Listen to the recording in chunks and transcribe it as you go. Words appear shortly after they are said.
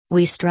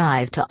We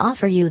strive to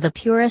offer you the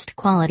purest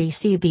quality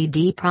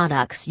CBD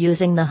products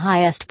using the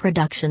highest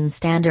production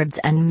standards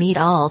and meet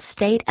all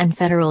state and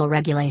federal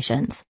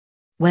regulations.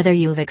 Whether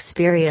you've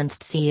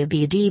experienced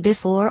CBD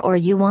before or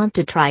you want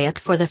to try it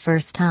for the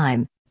first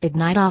time,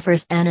 Ignite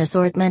offers an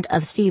assortment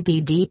of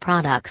CBD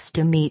products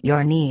to meet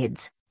your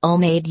needs, all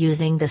made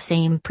using the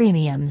same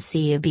premium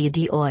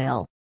CBD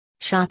oil.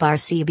 Shop our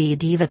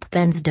Cbd Vape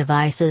Pens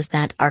devices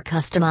that are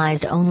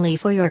customized only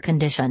for your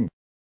condition.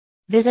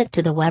 Visit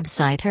to the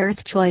website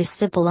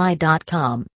earthchoicesupply.com.